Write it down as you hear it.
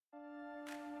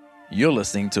You're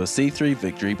listening to a C3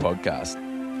 Victory podcast.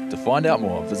 To find out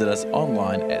more, visit us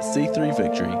online at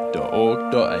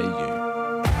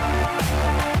c3victory.org.au.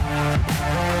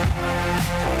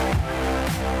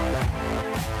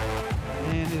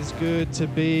 Man, it's good to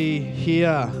be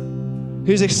here.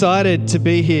 Who's excited to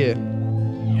be here?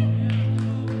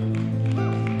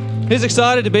 Who's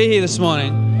excited to be here this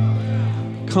morning?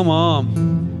 Come on.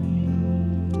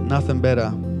 Nothing better.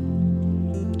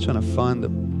 I'm trying to find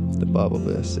the Bible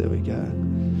verse. There we go.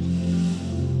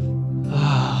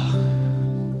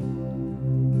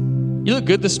 You look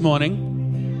good this morning.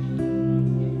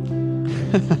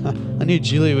 I knew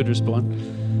Julie would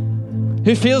respond.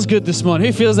 Who feels good this morning?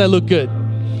 Who feels they look good?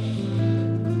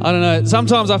 I don't know.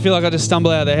 Sometimes I feel like I just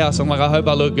stumble out of the house. I'm like, I hope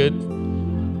I look good.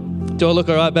 Do I look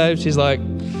all right, babe? She's like,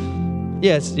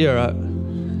 yes, you're all right.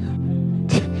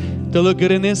 Do I look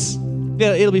good in this?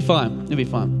 Yeah, it'll be fine. It'll be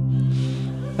fine.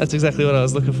 That's exactly what I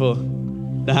was looking for.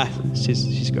 Nah,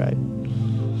 she's great.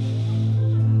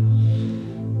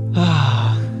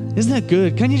 Isn't that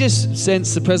good? Can you just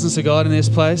sense the presence of God in this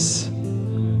place?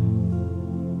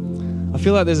 I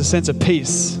feel like there's a sense of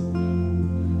peace.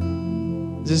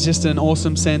 There's just an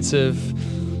awesome sense of,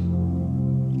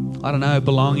 I don't know,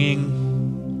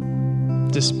 belonging.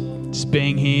 Just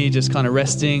being here, just kind of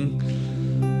resting.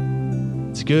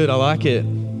 It's good. I like it.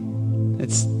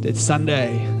 It's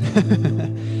Sunday.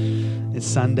 It's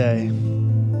Sunday.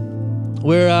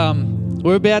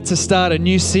 We're about to start a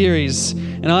new series,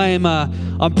 and I'm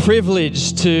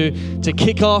privileged to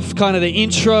kick off kind of the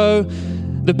intro,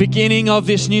 the beginning of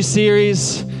this new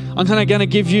series. I'm kind of going to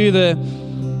give you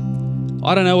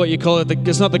I don't know what you call it.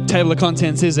 It's not the table of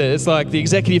contents, is it? It's like the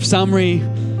executive summary,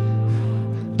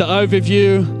 the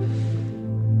overview.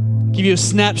 Give you a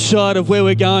snapshot of where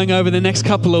we're going over the next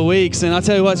couple of weeks. And I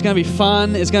tell you what, it's going to be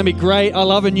fun. It's going to be great. I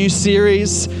love a new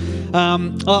series. I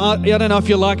don't know if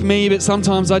you're like me, but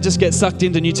sometimes I just get sucked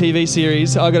into new TV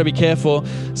series. I've got to be careful.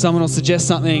 Someone will suggest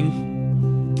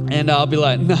something and I'll be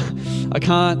like, no, I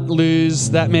can't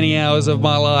lose that many hours of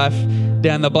my life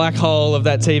down the black hole of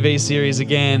that TV series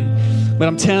again. But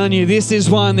I'm telling you, this is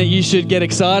one that you should get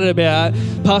excited about.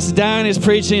 Pastor Darren is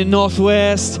preaching in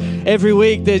Northwest every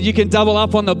week. That you can double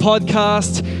up on the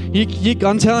podcast.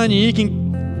 I'm telling you, you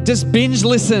can just binge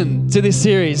listen to this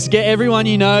series. Get everyone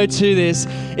you know to this.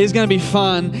 It's going to be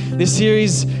fun. This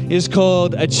series is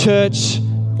called A Church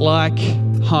Like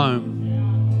Home.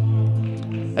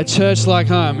 A Church Like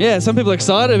Home. Yeah, some people are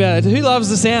excited about it. Who loves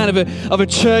the sound of a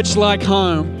church like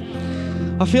home?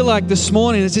 I feel like this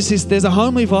morning, there's a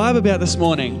homely vibe about this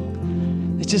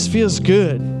morning. It just feels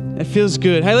good. It feels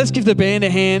good. Hey, let's give the band a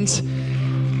hand.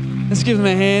 Let's give them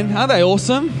a hand. Aren't they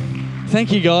awesome?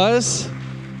 Thank you, guys.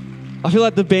 I feel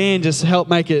like the band just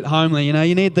helped make it homely. You know,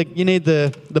 you need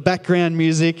the background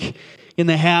music in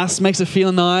the house. Makes it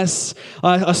feel nice.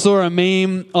 I saw a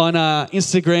meme on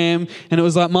Instagram, and it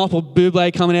was like Michael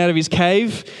Bublé coming out of his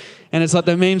cave. And it's like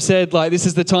the meme said, like, this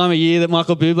is the time of year that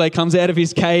Michael Bublé comes out of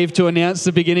his cave to announce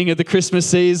the beginning of the Christmas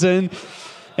season.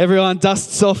 Everyone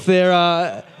dusts off their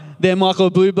Michael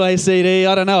Bublé CD.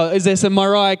 I don't know. Is there some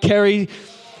Mariah Carey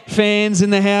fans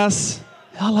in the house?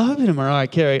 I love a bit of Mariah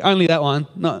Carey. Only that one.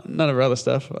 None of her other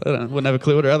stuff. Wouldn't have a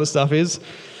clue what her other stuff is.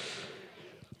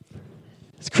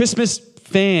 It's a Christmas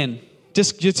fan.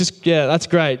 Just yeah, that's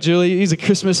great. Julie, he's a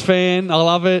Christmas fan. I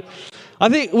love it. I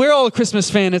think we're all a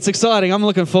Christmas fan. It's exciting. I'm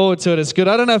looking forward to it. It's good.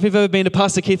 I don't know if you've ever been to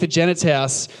Pastor Keith and Janet's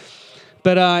house,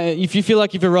 but if you feel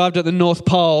like you've arrived at the North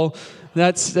Pole,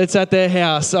 it's at their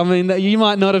house. I mean, you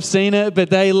might not have seen it, but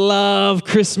they love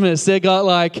Christmas.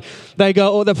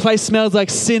 The place smells like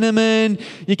cinnamon.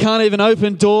 You can't even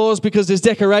open doors because there's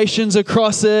decorations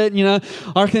across it. You know,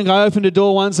 I think I opened a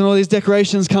door once and all these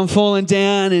decorations come falling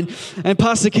down. And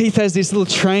Pastor Keith has this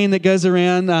little train that goes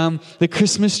around the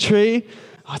Christmas tree.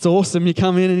 Oh, it's awesome. You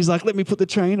come in and he's like, let me put the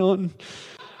train on.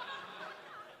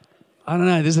 I don't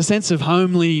know. There's a sense of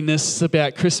homeliness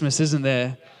about Christmas, isn't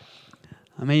there?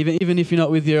 I mean, even if you're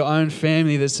not with your own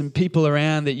family, there's some people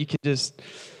around that you can just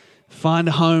find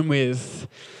a home with.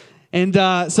 And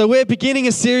so we're beginning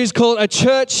a series called A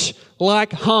Church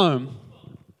Like Home.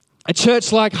 A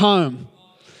Church Like Home.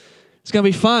 It's going to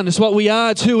be fun. It's what we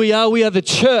are. It's who we are. We are the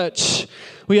church.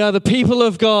 We are the people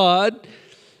of God.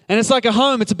 And it's like a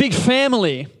home. It's a big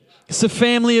family. It's a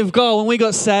family of God. When we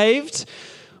got saved,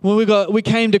 when we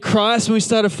came to Christ, when we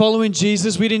started following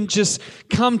Jesus, we didn't just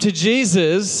come to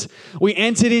Jesus. We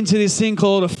entered into this thing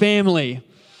called a family.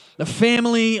 The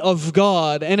family of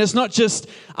God. And it's not just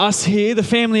us here. The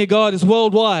family of God is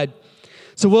worldwide.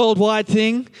 It's a worldwide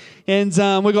thing. And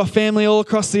we've got family all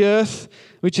across the earth.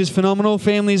 which is phenomenal.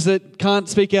 Families that can't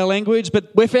speak our language,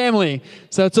 but we're family,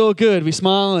 so it's all good. We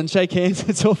smile and shake hands.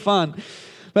 It's all fun.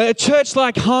 But a church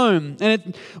like home,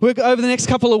 and over the next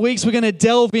couple of weeks, we're going to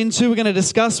delve into, we're going to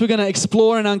discuss, we're going to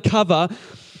explore and uncover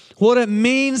what it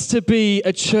means to be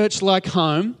a church like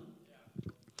home,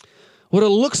 what it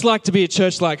looks like to be a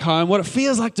church like home, what it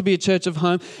feels like to be a church of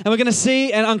home, and we're going to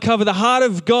see and uncover the heart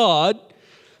of God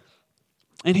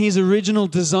and His original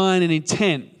design and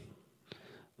intent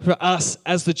for us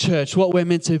as the church, what we're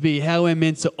meant to be, how we're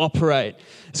meant to operate.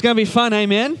 It's going to be fun,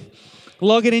 amen?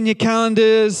 Log it in your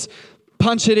calendars,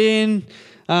 punch it in.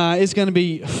 It's going to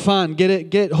be fun.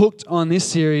 Get hooked on this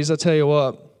series. I'll tell you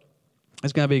what,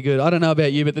 it's going to be good. I don't know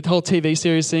about you, but the whole TV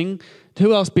series thing,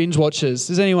 who else binge watches?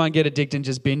 Does anyone get addicted and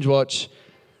just binge watch?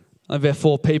 About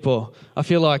 4 people. I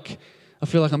feel like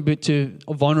I'm a bit too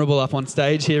vulnerable up on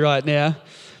stage here right now.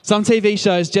 Some TV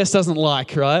shows Jess doesn't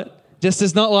like, right? Jess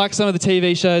does not like some of the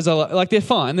TV shows I like. Like, they're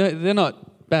fine. They're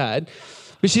not bad.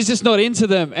 But she's just not into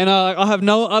them. And I have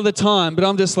no other time. But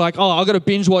I'm just like, I've got to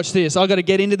binge watch this. I've got to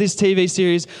get into this TV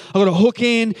series. I've got to hook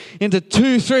into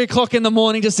 2, 3 o'clock in the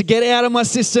morning just to get it out of my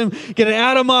system, get it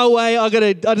out of my way. I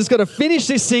just got to finish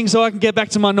this thing so I can get back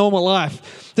to my normal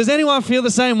life. Does anyone feel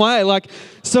the same way? Like,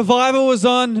 Survivor was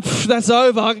on, that's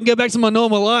over. I can get back to my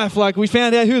normal life. Like, we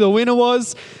found out who the winner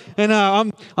was. And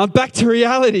I'm back to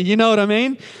reality. You know what I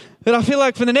mean? But I feel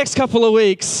like for the next couple of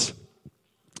weeks,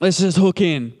 let's just hook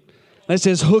in. Let's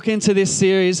just hook into this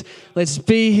series. Let's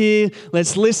be here.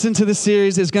 Let's listen to the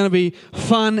series. It's going to be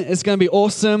fun. It's going to be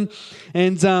awesome.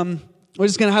 And we're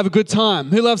just going to have a good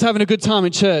time. Who loves having a good time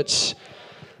in church?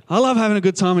 I love having a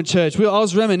good time in church. I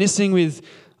was reminiscing with,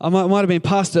 I might have been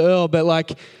Pastor Earl, but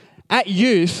like at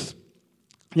youth,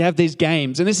 you have these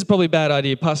games, and this is probably a bad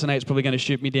idea. Pastor Nate's probably going to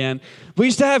shoot me down. We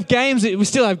used to have games, we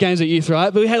still have games at youth, right?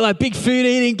 But we had like big food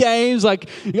eating games, like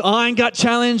Iron Gut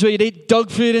Challenge, where you'd eat dog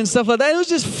food and stuff like that. It was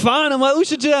just fun. I'm like, we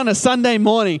should do that on a Sunday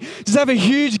morning. Just have a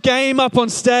huge game up on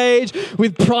stage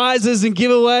with prizes and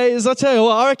giveaways. I'll tell you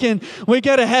what, I reckon we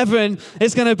go to heaven,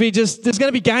 it's going to be just, there's going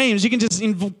to be games. You can just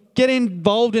get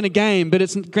involved in a game, but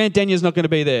Grant Denya's not going to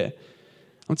be there.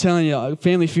 I'm telling you,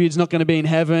 Family Feud's not going to be in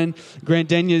heaven. I hope Grant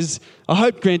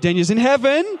Denya's in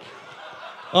heaven.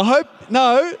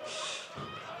 No.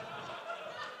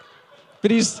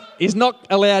 But he's not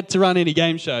allowed to run any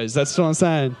game shows. That's what I'm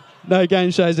saying. No game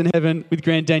shows in heaven with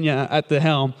Grant Denya at the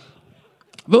helm.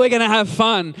 But we're going to have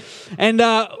fun. And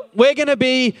we're going to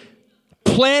be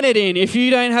planted in. If you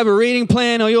don't have a reading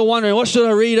plan or you're wondering, what should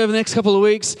I read over the next couple of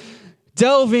weeks?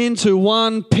 Delve into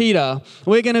 1 Peter.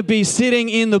 We're going to be sitting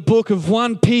in the book of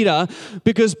 1 Peter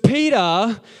because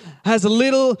Peter has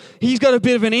he's got a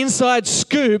bit of an inside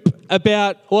scoop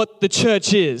about what the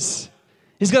church is.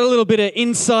 He's got a little bit of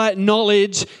insight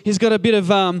knowledge. He's got a bit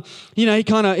of,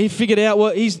 he figured out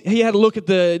what he had a look at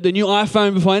the new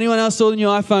iPhone before anyone else saw the new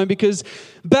iPhone, because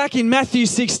back in Matthew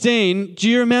 16, do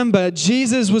you remember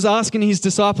Jesus was asking his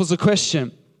disciples a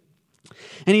question?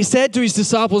 And he said to his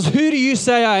disciples, "Who do you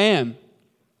say I am?"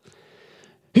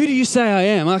 Who do you say I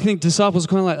am? I think disciples are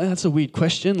kind of like, that's a weird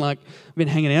question. Like, I've been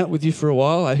hanging out with you for a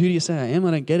while. Like, who do you say I am?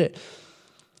 I don't get it.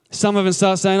 Some of them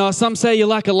start saying, some say you're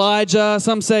like Elijah.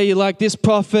 Some say you're like this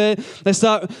prophet. They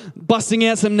start busting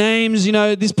out some names.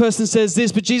 This person says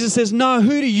this. But Jesus says, no,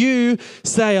 who do you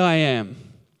say I am?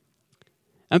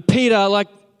 And Peter, like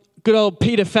good old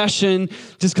Peter fashion,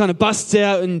 just kind of busts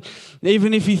out. And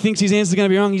even if he thinks his answer's going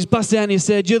to be wrong, he's busted out and he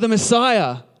said, you're the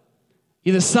Messiah.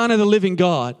 You're the Son of the living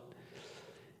God.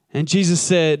 And Jesus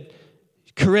said,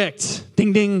 correct,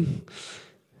 ding, ding.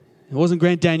 It wasn't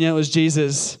Grant Daniel, it was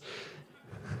Jesus.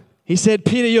 He said,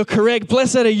 Peter, you're correct.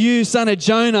 Blessed are you, son of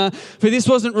Jonah, for this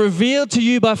wasn't revealed to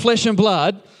you by flesh and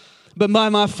blood, but by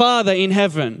my Father in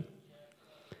heaven.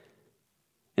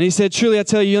 And he said, truly I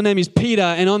tell you, your name is Peter,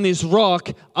 and on this rock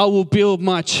I will build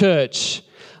my church.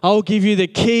 I will give you the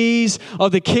keys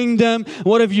of the kingdom.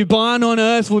 Whatever you bind on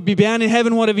earth will be bound in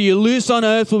heaven. Whatever you loose on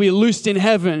earth will be loosed in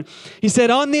heaven. He said,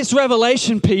 on this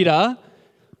revelation, Peter,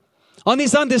 on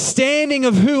this understanding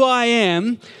of who I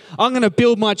am, I'm going to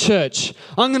build my church.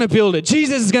 I'm going to build it.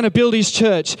 Jesus is going to build his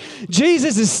church.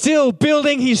 Jesus is still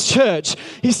building his church.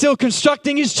 He's still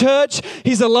constructing his church.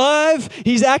 He's alive.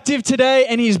 He's active today,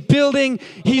 and he's building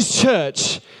his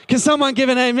church. Can someone give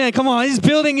an amen? Come on, he's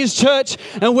building his church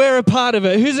and we're a part of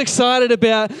it. Who's excited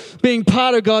about being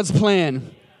part of God's plan?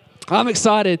 I'm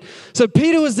excited. So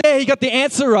Peter was there. He got the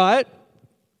answer right.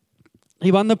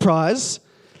 He won the prize.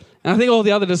 And I think all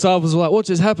the other disciples were like, what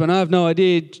just happened? I have no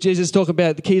idea. Jesus talked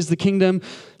about the keys of the kingdom.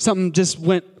 Something just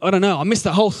went, I don't know. I missed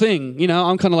the whole thing.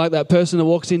 I'm kind of like that person that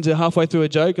walks into halfway through a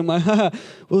joke. I'm like, what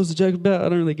was the joke about? I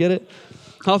don't really get it.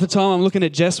 half the time I'm looking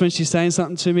at Jess when she's saying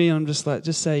something to me, and I'm just like,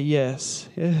 just say yes,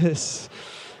 yes.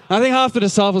 I think half the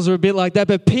disciples are a bit like that,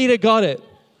 but Peter got it.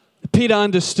 Peter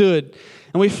understood.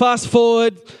 And we fast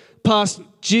forward past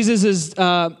Jesus'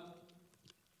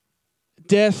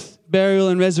 death, burial,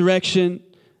 and resurrection.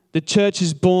 The church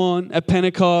is born at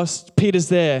Pentecost. Peter's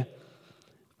there.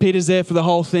 Peter's there for the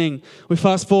whole thing. We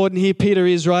fast forward, and here Peter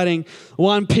is writing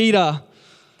 1 Peter.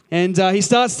 And he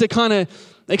starts to kind of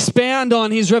expound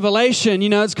on his revelation. You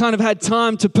know, it's kind of had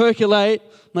time to percolate,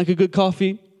 like a good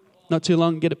coffee. Not too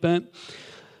long, get it burnt.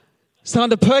 It's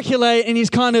time to percolate, and he's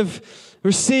kind of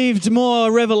received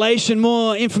more revelation,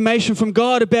 more information from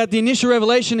God about the initial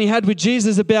revelation he had with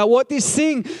Jesus about what this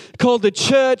thing called the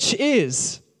church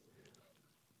is.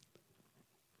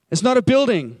 It's not a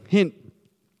building, hint.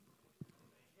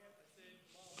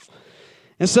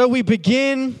 And so we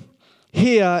begin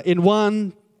here in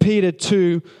 1 Peter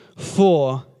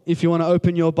 2:4. If you want to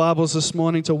open your Bibles this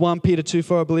morning to 1 Peter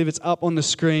 2:4, I believe it's up on the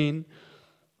screen.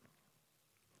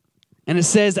 And it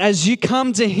says, as you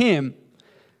come to him,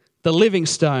 the living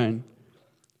stone,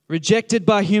 rejected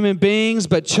by human beings,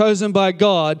 but chosen by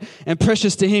God and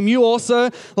precious to him, you also,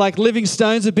 like living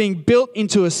stones, are being built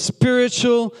into a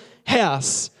spiritual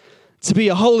house to be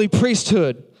a holy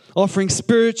priesthood, offering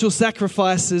spiritual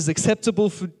sacrifices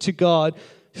acceptable to God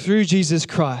through Jesus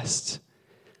Christ.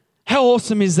 How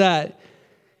awesome is that?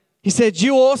 He said,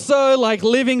 you also, like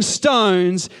living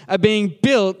stones, are being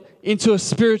built into a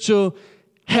spiritual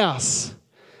house.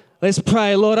 Let's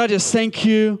pray. Lord, I just thank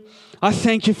you. I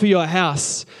thank you for your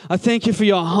house. I thank you for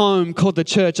your home called the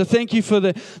church. I thank you for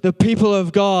the people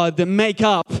of God that make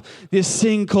up this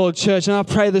thing called church. And I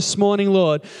pray this morning,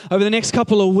 Lord, over the next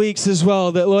couple of weeks as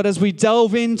well, that, Lord, as we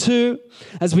delve into,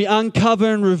 as we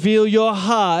uncover and reveal your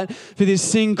heart for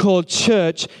this thing called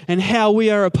church and how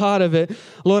we are a part of it,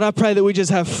 Lord, I pray that we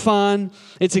just have fun.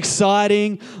 It's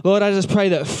exciting. Lord, I just pray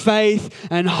that faith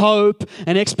and hope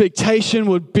and expectation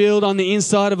would build on the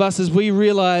inside of us as we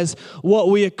realize what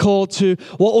we are called to,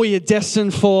 what we are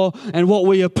destined for, and what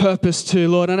we are purposed to,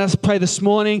 Lord. And I just pray this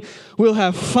morning we'll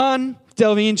have fun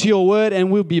delving into your word and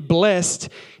we'll be blessed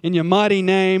in your mighty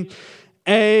name.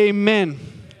 Amen.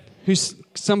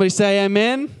 Somebody say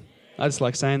amen? I just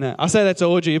like saying that. I say that to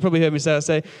Audrey. You probably heard me say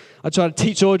that. I try to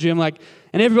teach Audrey. I'm like,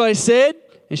 and everybody said,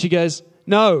 and she goes,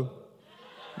 no.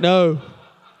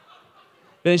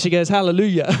 Then she goes,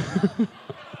 hallelujah.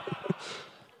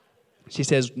 She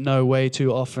says no way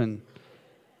too often.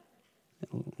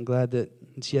 I'm glad that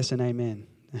it's yes and amen.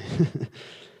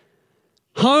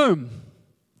 Home.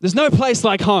 There's no place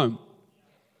like home.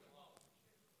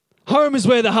 Home is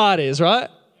where the heart is, right?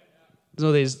 There's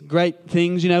all these great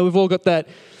things, you know. We've all got that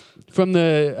from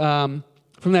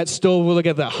that store. We'll look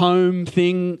at that home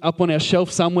thing up on our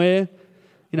shelf somewhere.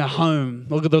 You know, home.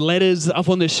 Look at the letters up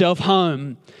on the shelf.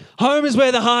 Home. Home is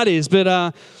where the heart is,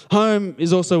 but home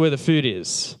is also where the food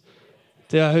is.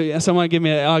 Someone give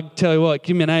me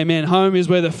an amen. Home is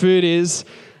where the food is.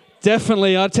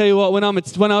 Definitely, I tell you what, when I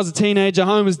was a teenager,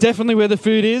 home is definitely where the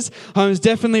food is. Home is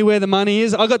definitely where the money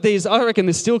is. I reckon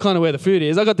there's still kind of where the food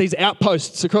is. I got these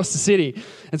outposts across the city.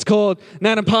 It's called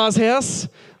Nan and Pa's house.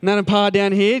 Nan and Pa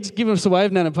down here. Just give us a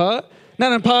wave, Nan and Pa.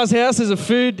 Nan and Pa's house is a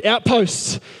food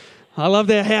outpost. I love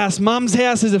their house. Mum's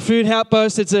house is a food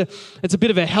outpost. It's a bit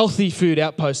of a healthy food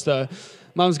outpost though.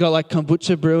 Mum's got like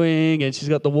kombucha brewing and she's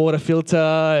got the water filter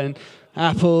and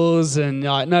apples and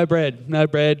no bread,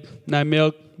 no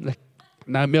milk.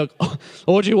 No milk.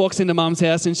 Audrey walks into Mum's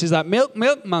house and she's like, milk.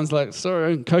 Mum's like,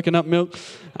 sorry, coconut milk,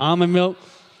 almond milk.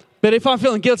 But if I'm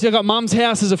feeling guilty, I've got Mum's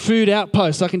house as a food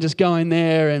outpost. I can just go in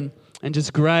there and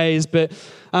just graze. But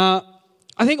I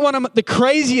think one of the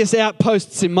craziest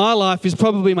outposts in my life is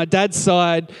probably my dad's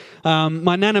side,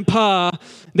 my Nan and Pa,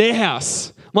 their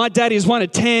house. My dad is one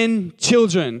of 10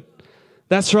 children.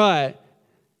 That's right.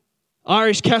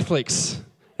 Irish Catholics.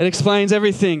 It explains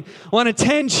everything. One of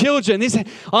 10 children.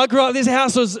 I grew up, this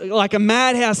house was like a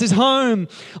madhouse, this home.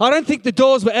 I don't think the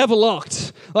doors were ever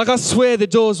locked. Like I swear the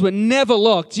doors were never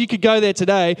locked. You could go there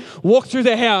today, walk through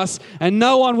the house, and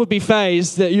no one would be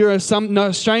fazed that you're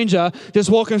no stranger just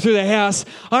walking through the house.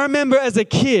 I remember as a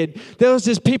kid, there was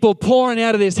just people pouring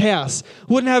out of this house.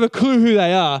 Wouldn't have a clue who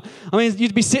they are. I mean,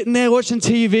 you'd be sitting there watching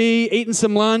TV, eating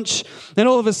some lunch, then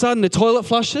all of a sudden the toilet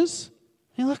flushes.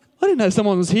 And you're like, I didn't know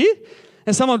someone was here.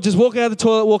 And someone would just walk out of the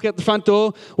toilet, walk out the front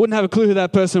door, wouldn't have a clue who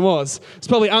that person was. It's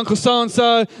probably Uncle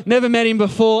So-and-so, never met him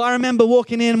before. I remember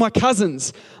walking in, my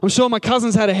cousins. I'm sure my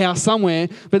cousins had a house somewhere,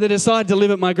 but they decided to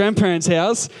live at my grandparents'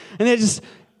 house. And they're just,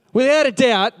 without a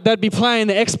doubt, they'd be playing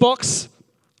the Xbox,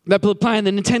 they'd be playing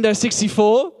the Nintendo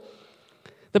 64.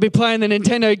 They'd be playing the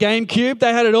Nintendo GameCube.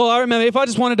 They had it all. I remember if I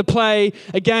just wanted to play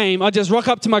a game, I'd just rock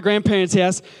up to my grandparents'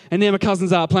 house and there my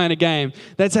cousins are playing a game.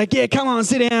 They'd say, yeah, come on,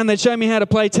 sit down. They'd show me how to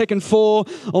play Tekken 4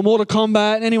 or Mortal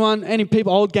Kombat. Any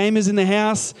people, old gamers in the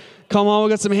house, come on, we've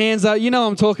got some hands up. You know what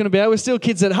I'm talking about. We're still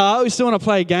kids at heart. We still want to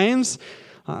play games.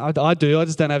 I do. I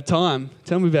just don't have time.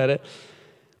 Tell me about it.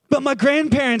 But my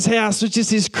grandparents' house was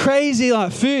just this crazy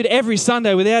food every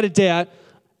Sunday, without a doubt.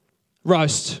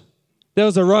 Roast. There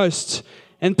was a roast.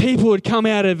 And people would come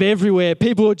out of everywhere.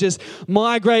 People would just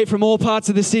migrate from all parts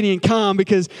of the city and come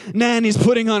because Nan is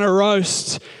putting on a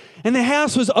roast. And the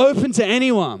house was open to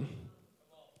anyone.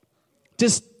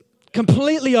 Just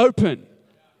completely open.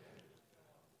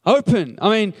 I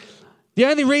mean, the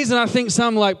only reason I think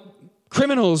some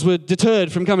criminals were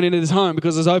deterred from coming into this home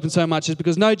because it was open so much is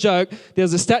because, no joke, there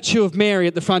was a statue of Mary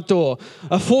at the front door.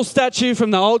 A full statue from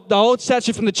the old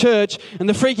statue from the church. And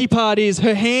the freaky part is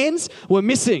her hands were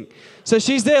missing. So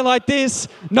she's there like this,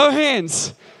 no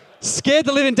hands. Scared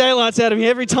the living daylights out of me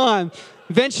every time.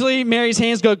 Eventually, Mary's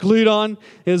hands got glued on.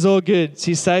 It was all good.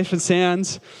 She's safe and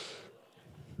sound.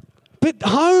 But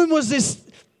home was this,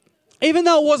 even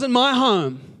though it wasn't my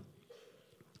home,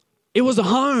 it was a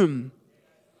home.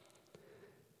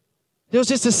 There was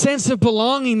just a sense of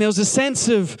belonging. There was a sense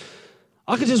of,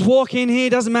 I could just walk in here.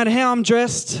 Doesn't matter how I'm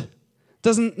dressed.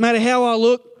 Doesn't matter how I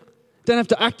look. Don't have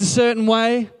to act a certain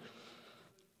way.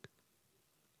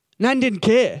 Nan didn't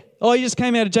care. Oh, he just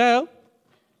came out of jail.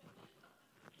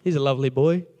 He's a lovely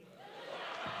boy.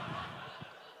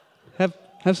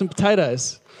 Have some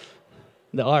potatoes.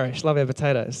 The Irish love our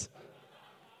potatoes.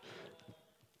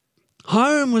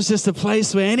 Home was just a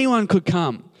place where anyone could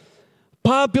come.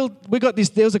 There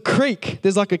was a creek.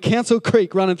 There's like a council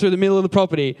creek running through the middle of the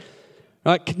property.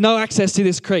 Right? No access to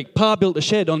this creek. Pa built a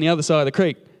shed on the other side of the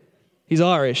creek. He's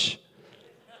Irish.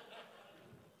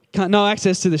 No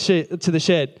access to the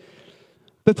shed.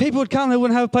 But people would come, they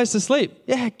wouldn't have a place to sleep.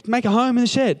 Yeah, make a home in the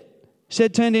shed.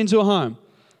 Shed turned into a home.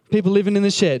 People living in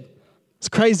the shed. It's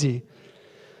crazy.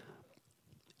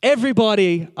 I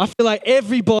feel like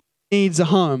everybody needs a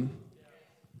home.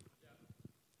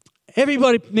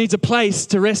 Everybody needs a place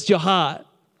to rest your heart.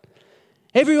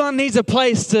 Everyone needs a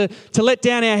place to let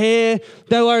down our hair.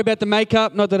 Don't worry about the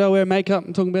makeup. Not that I wear makeup.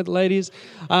 I'm talking about the ladies.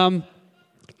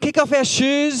 Kick off our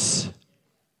shoes.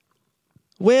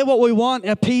 Wear what we want,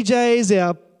 our PJs,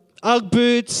 our Ugg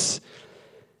boots.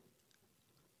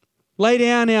 Lay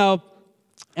down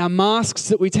our masks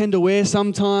that we tend to wear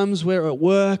sometimes. We're at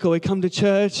work or we come to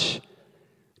church.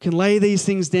 We can lay these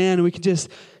things down and we can just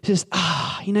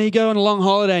you go on a long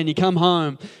holiday and you come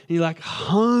home and you're like,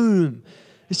 home.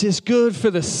 It's just good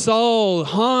for the soul.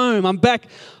 Home. I'm back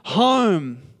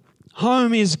home.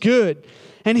 Home is good.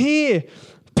 And here,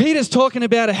 Peter's talking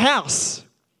about a house.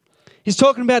 He's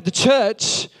talking about the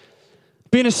church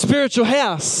being a spiritual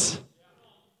house.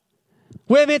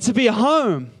 We're meant to be a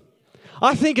home.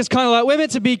 I think it's kind of like we're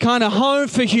meant to be kind of home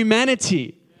for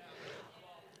humanity.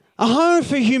 A home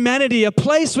for humanity, a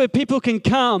place where people can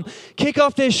come, kick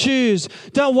off their shoes.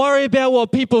 Don't worry about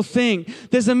what people think.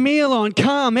 There's a meal on.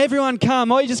 Come, everyone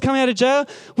come. Oh, you just come out of jail?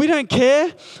 We don't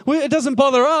care. It doesn't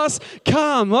bother us.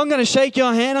 Come, I'm going to shake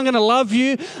your hand. I'm going to love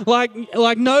you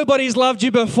like nobody's loved you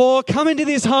before. Come into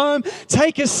this home.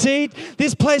 Take a seat.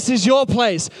 This place is your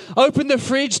place. Open the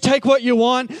fridge. Take what you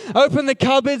want. Open the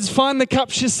cupboards. Find the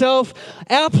cups yourself.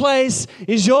 Our place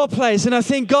is your place. And I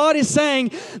think God is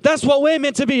saying that's what we're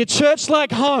meant to be. A church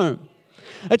like home.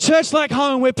 A church like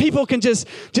home where people can just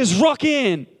rock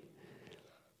in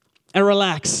and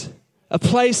relax. A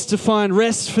place to find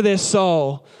rest for their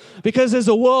soul. Because there's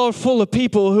a world full of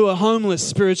people who are homeless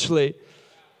spiritually.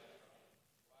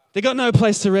 They got no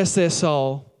place to rest their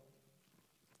soul.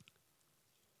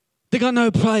 They got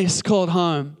no place called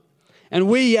home. And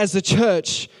we as the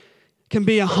church can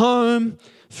be a home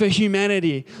for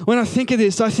humanity. When I think of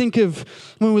this, I think of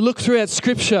when we look throughout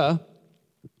Scripture,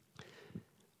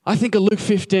 I think of Luke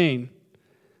 15.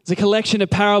 It's a collection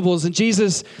of parables, and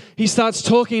Jesus, he starts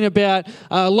talking about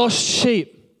lost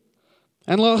sheep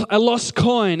and a lost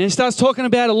coin, and he starts talking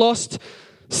about a lost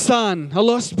son, a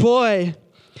lost boy.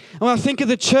 And when I think of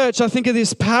the church, I think of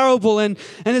this parable, and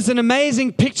it's an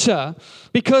amazing picture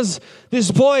because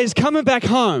this boy is coming back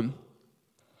home.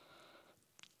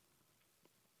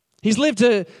 He's lived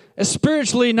a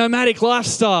spiritually nomadic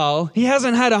lifestyle. He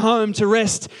hasn't had a home to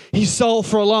rest his soul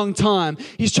for a long time.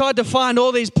 He's tried to find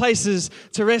all these places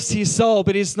to rest his soul,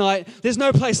 but he's like, there's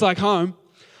no place like home.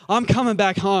 I'm coming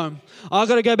back home. I've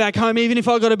got to go back home. Even if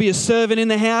I've got to be a servant in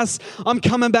the house, I'm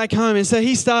coming back home. And so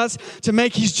he starts to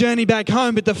make his journey back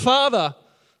home. But the father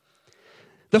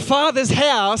The Father's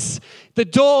house, the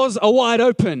doors are wide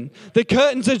open. The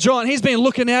curtains are drawn. He's been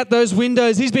looking out those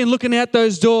windows. He's been looking out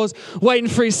those doors, waiting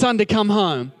for his son to come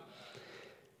home.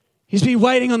 He's been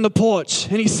waiting on the porch,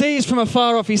 and he sees from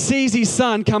afar off, he sees his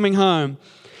son coming home,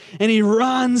 and he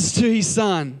runs to his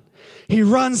son. He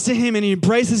runs to him and he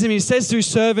embraces him. He says to his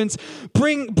servants,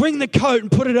 bring the coat and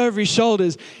put it over his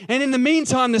shoulders. And in the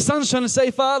meantime, the son's trying to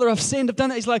say, Father, I've sinned, I've done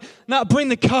that. He's like, no, bring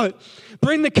the coat.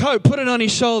 Bring the coat, put it on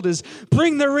his shoulders.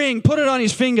 Bring the ring, put it on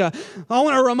his finger. I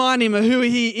want to remind him of who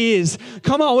he is.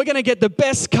 Come on, we're going to get the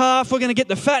best calf. We're going to get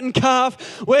the fattened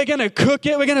calf. We're going to cook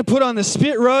it. We're going to put on the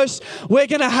spit roast. We're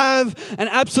going to have an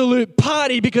absolute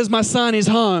party because my son is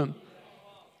home.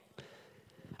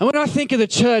 And when I think of the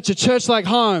church, a church like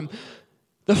home,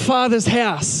 the Father's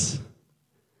house,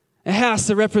 a house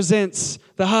that represents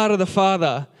the heart of the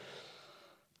Father.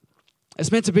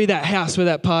 It's meant to be that house where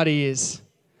that party is.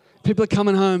 People are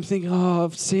coming home thinking, oh,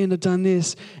 I've sinned, I've done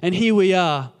this. And here we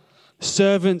are,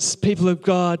 servants, people of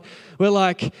God. We're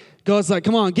like, God's like,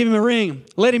 come on, give him a ring.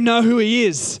 Let him know who he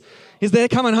is. Is they're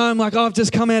coming home like, oh, I've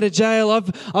just come out of jail.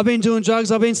 I've been doing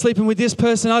drugs. I've been sleeping with this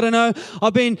person. I don't know.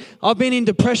 I've been in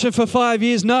depression for 5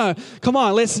 years. No, come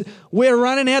on. We're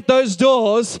running out those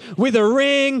doors with a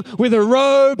ring, with a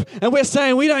robe, and we're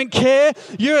saying we don't care.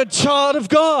 You're a child of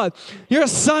God. You're a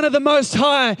son of the Most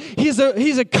High. Here's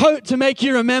a coat to make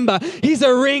you remember. Here's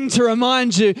a ring to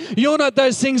remind you. You're not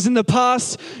those things in the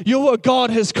past. You're what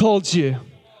God has called you.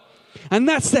 And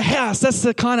that's the house. That's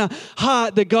the kind of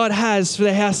heart that God has for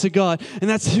the house of God. And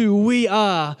that's who we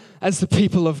are as the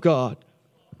people of God.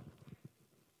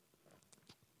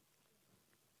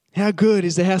 How good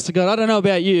is the house of God? I don't know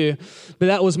about you, but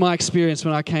that was my experience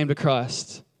when I came to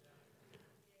Christ.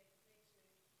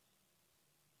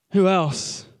 Who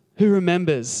else? Who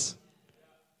remembers?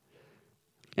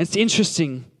 And it's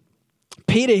interesting.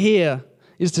 Peter here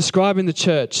is describing the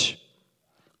church.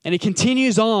 And he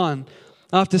continues on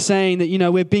after saying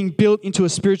that, we're being built into a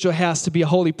spiritual house to be a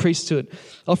holy priesthood,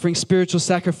 offering spiritual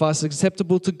sacrifices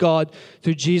acceptable to God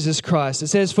through Jesus Christ. It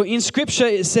says, for in Scripture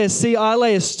it says, see, I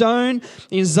lay a stone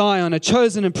in Zion, a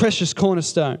chosen and precious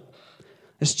cornerstone.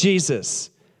 It's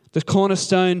Jesus. The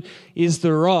cornerstone is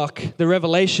the rock, the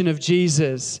revelation of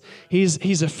Jesus.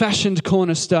 He's a fashioned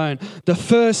cornerstone, the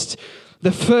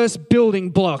first building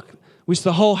block which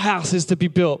the whole house is to be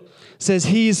built. It says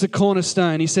he is the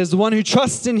cornerstone. He says the one who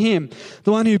trusts in him,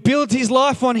 the one who builds his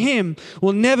life on him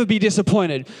will never be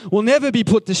disappointed, will never be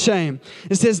put to shame.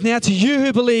 It says, now to you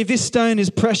who believe, this stone is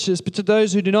precious, but to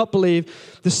those who do not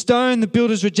believe, the stone the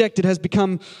builders rejected has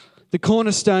become the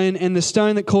cornerstone and the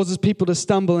stone that causes people to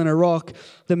stumble and a rock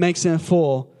that makes them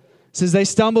fall. It says they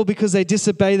stumble because they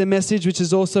disobey the message, which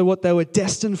is also what they were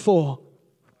destined for.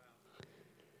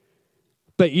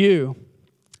 But you,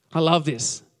 I love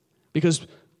this because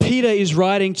Peter is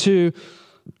writing to,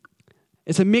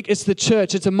 it's the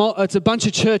church, it's a bunch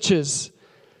of churches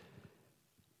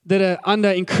that are under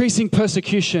increasing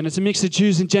persecution. It's a mix of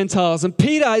Jews and Gentiles. And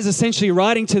Peter is essentially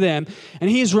writing to them and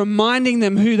he's reminding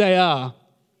them who they are.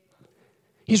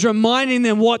 He's reminding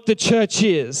them what the church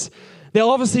is. They're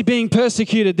obviously being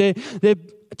persecuted.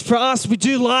 For us, we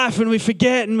do life and we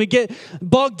forget and we get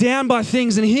bogged down by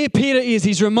things. And here Peter is.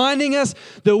 He's reminding us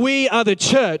that we are the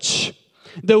church,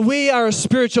 that we are a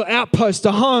spiritual outpost,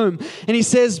 a home. And he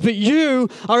says, but you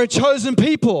are a chosen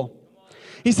people.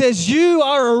 He says, you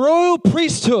are a royal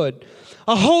priesthood,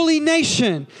 a holy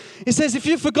nation. He says, if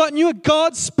you've forgotten, you are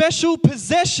God's special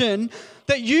possession,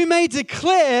 that you may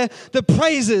declare the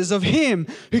praises of him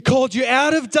who called you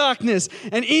out of darkness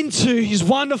and into his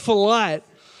wonderful light.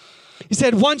 He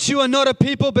said, once you are not a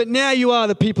people, but now you are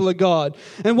the people of God.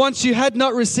 And once you had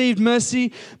not received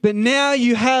mercy, but now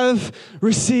you have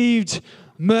received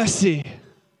mercy.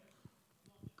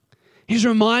 He's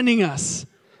reminding us.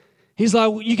 He's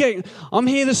like, I'm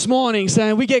here this morning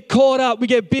saying we get caught up, we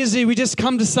get busy, we just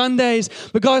come to Sundays.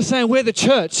 But God's saying we're the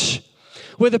church.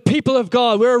 We're the people of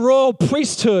God. We're a royal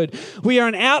priesthood. We are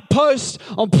an outpost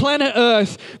on planet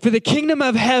Earth for the kingdom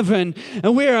of heaven.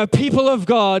 And we are a people of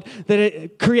God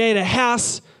that create a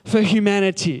house for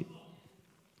humanity.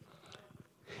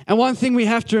 And one thing we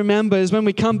have to remember is when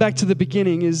we come back to the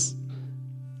beginning is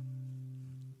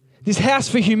this house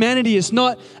for humanity is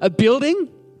not a building.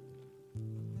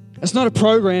 It's not a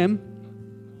program.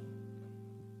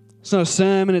 It's not a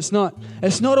sermon. It's not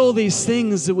all these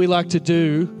things that we like to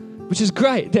do, which is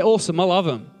great. They're awesome. I love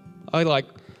them.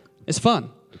 It's fun.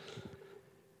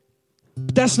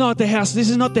 But that's not the house. This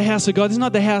is not the house of God. This is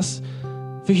not the house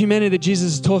for humanity that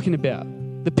Jesus is talking about,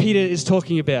 that Peter is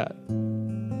talking about.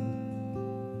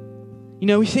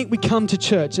 We think we come to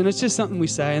church and it's just something we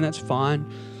say and that's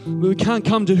fine. We can't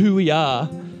come to who we are.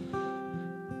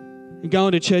 and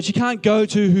going to church. You can't go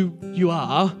to who you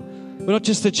are. We're not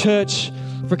just a church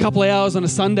for a couple of hours on a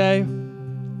Sunday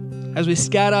as we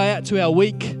scatter out to our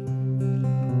week.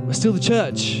 We're still the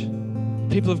church.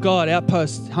 People of God,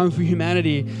 Outpost, Home for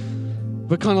Humanity.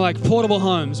 We're kind of like portable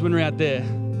homes when we're out there.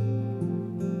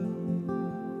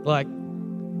 Like,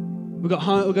 we've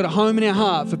got a home in our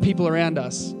heart for people around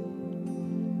us.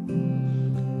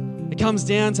 It comes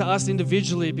down to us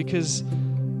individually because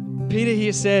Peter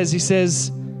here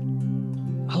says,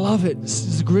 I love it.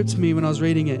 This gripped me when I was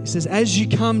reading it. He says, as you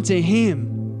come to him,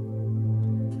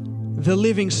 the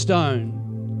living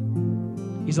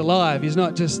stone. He's alive. He's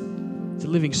not just a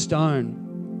living stone.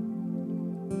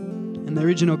 In the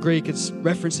original Greek, it's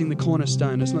referencing the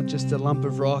cornerstone. It's not just a lump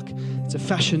of rock. It's a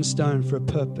fashioned stone for a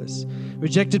purpose.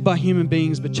 Rejected by human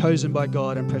beings, but chosen by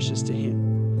God and precious to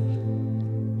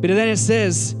him. But then it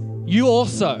says, you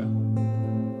also.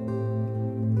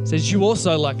 It says, you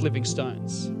also like living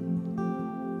stones.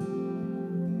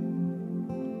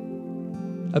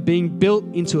 Are being built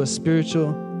into a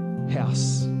spiritual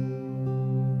house.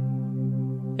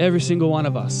 Every single one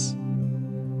of us.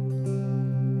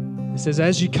 It says,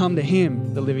 as you come to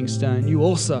him, the living stone, you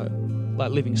also,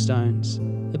 like living stones,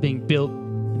 are being built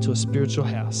into a spiritual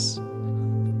house,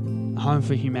 a home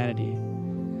for humanity.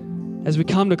 As we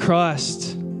come to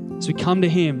Christ, as we come to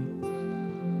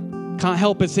him, can't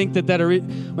help but think that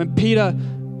when Peter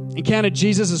encountered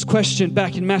Jesus' question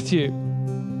back in Matthew,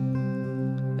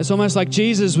 it's almost like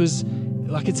Jesus was,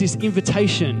 like it's this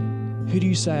invitation. Who do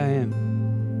you say I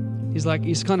am?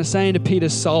 He's kind of saying to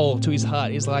Peter's soul, to his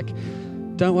heart, he's like,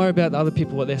 don't worry about the other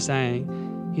people, what they're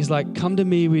saying. He's like, come to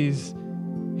me with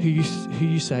who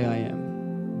you say I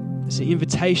am. It's an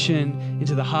invitation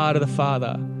into the heart of the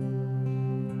Father.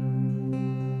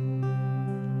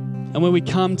 And when we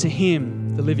come to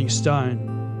him, the living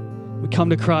stone, we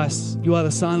come to Christ. You are the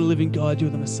Son of the living God.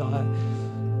 You're the Messiah.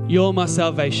 You're my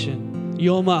salvation.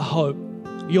 You're my hope.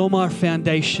 You're my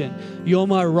foundation. You're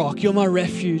my rock. You're my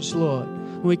refuge, Lord.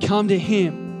 When we come to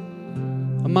him,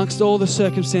 amongst all the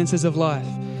circumstances of life,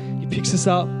 he picks us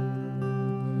up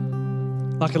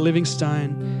like a living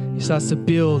stone. He starts to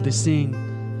build this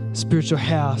thing, spiritual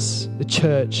house, the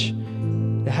church,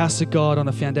 the house of God on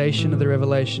the foundation of the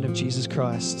revelation of Jesus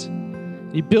Christ.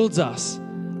 He builds us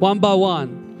one by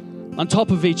one on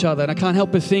top of each other. And I can't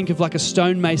help but think of like a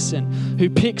stonemason who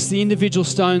picks the individual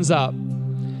stones up.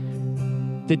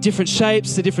 They're different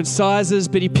shapes, they're different sizes,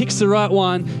 but he picks the right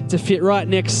one to fit right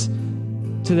next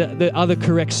to the other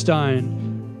correct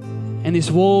stone. And this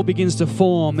wall begins to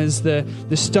form as the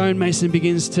stonemason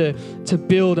begins to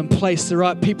build and place the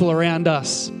right people around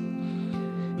us.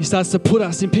 He starts to put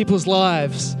us in people's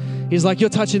lives. He's like, you're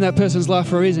touching that person's life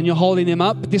for a reason. You're holding them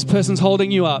up. This person's holding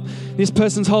you up. This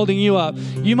person's holding you up.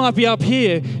 You might be up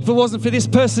here. If it wasn't for this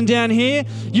person down here,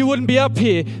 you wouldn't be up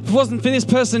here. If it wasn't for this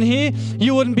person here,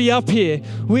 you wouldn't be up here.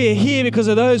 We are here because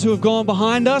of those who have gone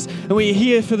behind us, and we are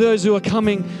here for those who are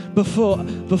coming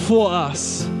before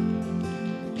us.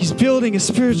 He's building a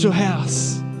spiritual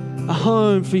house, a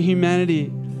home for humanity,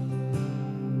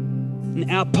 an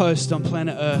outpost on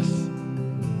planet Earth.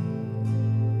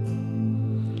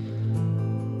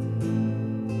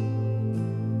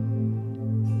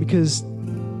 Because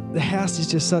the house is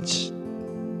just such...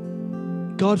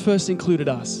 God first included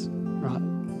us, right?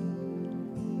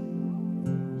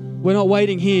 We're not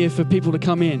waiting here for people to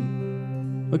come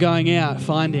in. We're going out,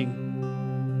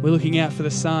 finding. We're looking out for the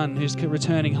son who's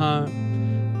returning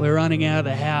home. We're running out of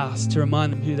the house to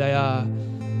remind them who they are.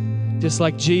 Just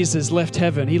like Jesus left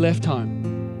heaven, he left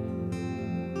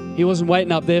home. He wasn't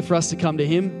waiting up there for us to come to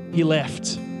him. He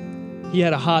left. He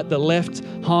had a heart that left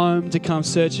home to come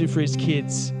searching for his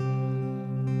kids.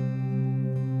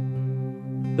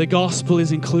 The gospel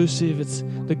is inclusive.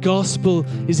 The gospel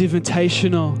is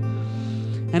invitational.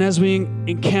 And as we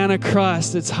encounter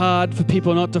Christ, it's hard for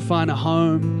people not to find a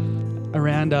home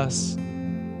around us.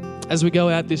 As we go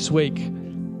out this week,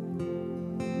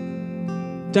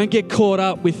 don't get caught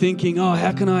up with thinking, oh,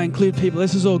 how can I include people?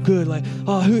 This is all good. Like,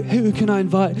 oh, who can I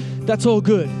invite? That's all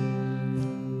good.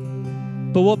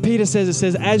 But what Peter says, it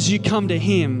says, as you come to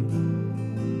him,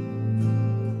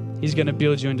 he's going to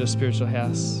build you into a spiritual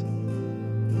house.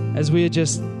 As we are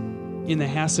just in the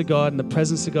house of God, in the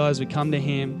presence of God, as we come to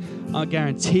him, I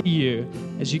guarantee you,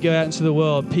 as you go out into the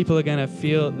world, people are going to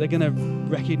they're going to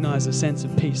recognize a sense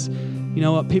of peace. You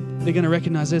know what? They're going to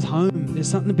recognize there's home. There's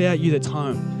something about you that's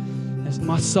home. There's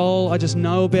my soul, I just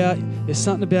know about. There's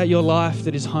something about your life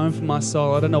that is home for my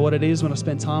soul. I don't know what it is when I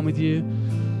spend time with you.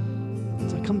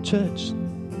 It's like, come to church.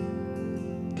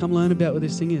 Come learn about what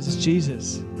this thing is. It's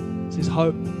Jesus. It's his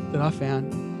hope that I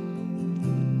found.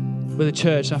 with the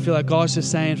church. And I feel like God's just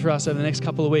saying for us over the next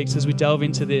couple of weeks as we delve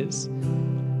into this,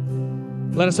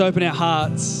 let us open our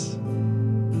hearts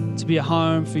to be a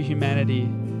home for humanity.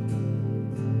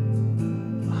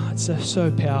 It's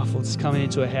so powerful just coming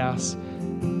into a house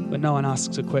where no one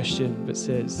asks a question but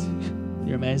says,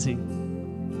 "You're amazing."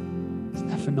 Isn't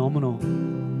that phenomenal?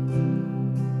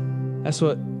 That's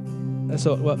what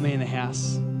me in the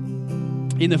house,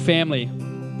 in the family,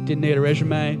 didn't need a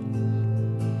resume,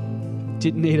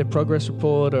 didn't need a progress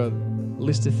report or a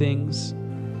list of things.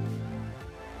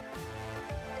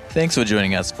 Thanks for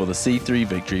joining us for the C3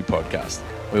 Victory podcast.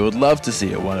 We would love to see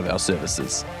you at one of our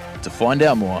services. To find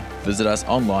out more, visit us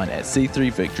online at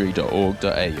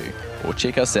c3victory.org.au or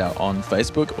check us out on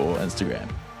Facebook or Instagram.